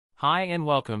Hi and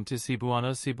welcome to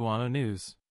Cebuano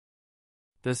News.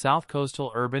 The South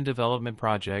Coastal Urban Development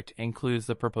Project includes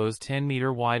the proposed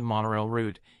 10-meter-wide monorail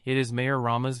route. It is Mayor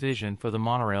Rama's vision for the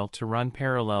monorail to run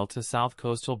parallel to South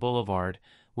Coastal Boulevard,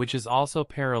 which is also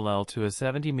parallel to a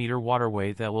 70-meter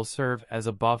waterway that will serve as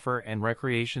a buffer and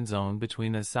recreation zone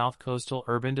between the South Coastal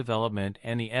Urban Development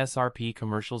and the SRP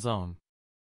Commercial Zone.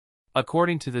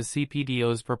 According to the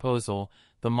CPDO's proposal,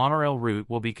 the monorail route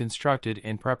will be constructed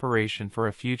in preparation for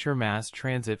a future mass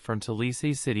transit from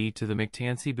Talisay City to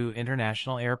the Cebu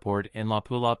International Airport in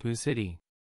Lapu-Lapu City.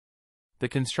 The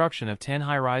construction of 10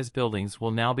 high-rise buildings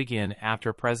will now begin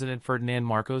after President Ferdinand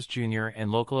Marcos Jr. and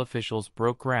local officials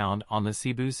broke ground on the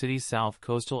Cebu City South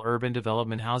Coastal Urban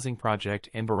Development Housing Project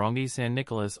in Barangay San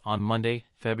Nicolas on Monday,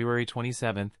 February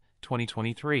 27,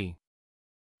 2023.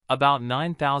 About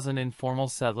 9,000 informal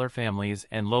settler families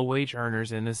and low-wage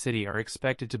earners in the city are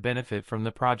expected to benefit from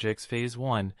the project's Phase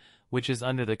 1, which is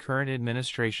under the current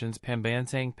administration's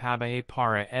Pambansang Pabahay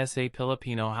para sa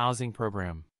Pilipino housing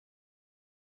program.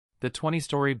 The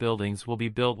 20-story buildings will be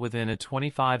built within a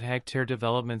 25-hectare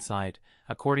development site,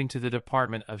 according to the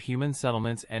Department of Human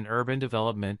Settlements and Urban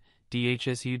Development,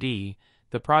 DHSUD.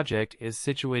 The project is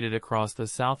situated across the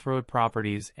South Road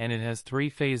properties and it has 3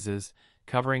 phases,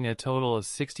 covering a total of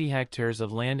 60 hectares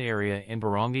of land area in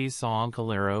barangays Saong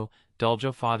Calero,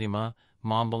 Duljo Fatima,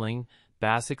 Mambaling,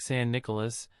 Basic San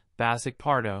Nicolas, Basic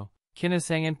Pardo,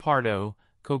 Kinasangan Pardo,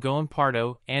 Cogoan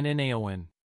Pardo, and Inayawan.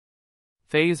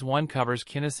 Phase 1 covers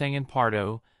Kinasangan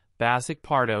Pardo, Basic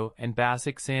Pardo, and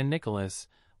Basic San Nicolas,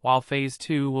 while Phase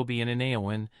 2 will be in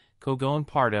Inayawan, Cogoan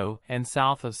Pardo, and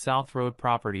south of South Road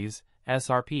properties,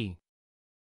 SRP.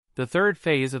 The third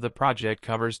phase of the project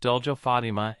covers Duljo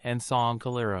Fatima and Saong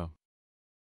Calero.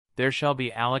 There shall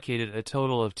be allocated a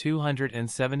total of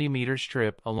 270-meter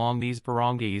strip along these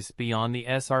barangays beyond the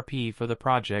SRP for the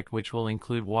project, which will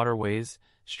include waterways,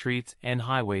 streets and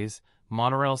highways,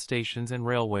 monorail stations and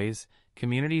railways,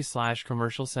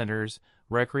 community/commercial centers,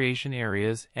 recreation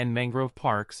areas, and mangrove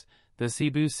parks, the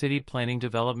Cebu City Planning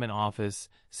Development Office,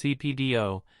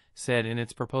 CPDO, said in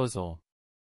its proposal.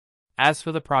 As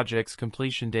for the project's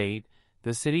completion date,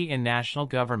 the city and national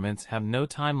governments have no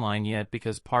timeline yet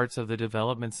because parts of the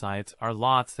development sites are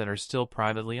lots that are still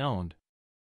privately owned.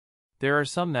 There are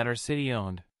some that are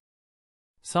city-owned.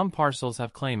 Some parcels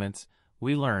have claimants,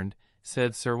 we learned,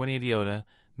 said Serwin Idiota,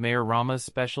 Mayor Rama's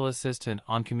Special Assistant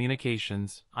on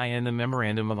Communications. In the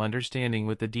Memorandum of Understanding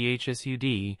with the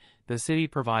DHSUD, the city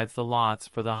provides the lots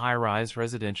for the high-rise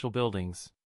residential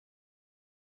buildings.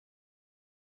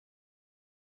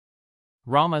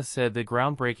 Rama said the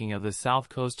groundbreaking of the South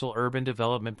Coastal Urban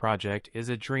Development Project is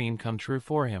a dream come true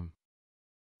for him.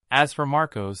 As for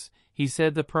Marcos, he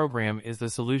said the program is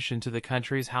the solution to the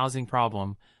country's housing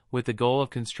problem, with the goal of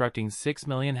constructing 6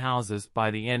 million houses by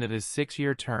the end of his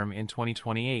 6-year term in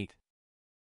 2028.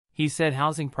 He said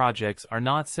housing projects are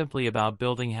not simply about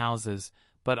building houses,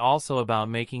 but also about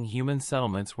making human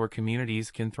settlements where communities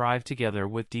can thrive together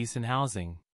with decent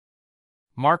housing.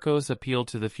 Marcos appealed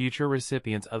to the future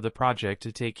recipients of the project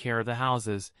to take care of the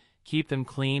houses, keep them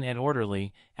clean and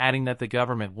orderly, adding that the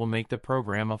government will make the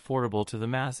program affordable to the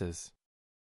masses.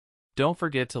 Don't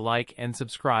forget to like and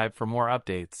subscribe for more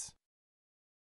updates.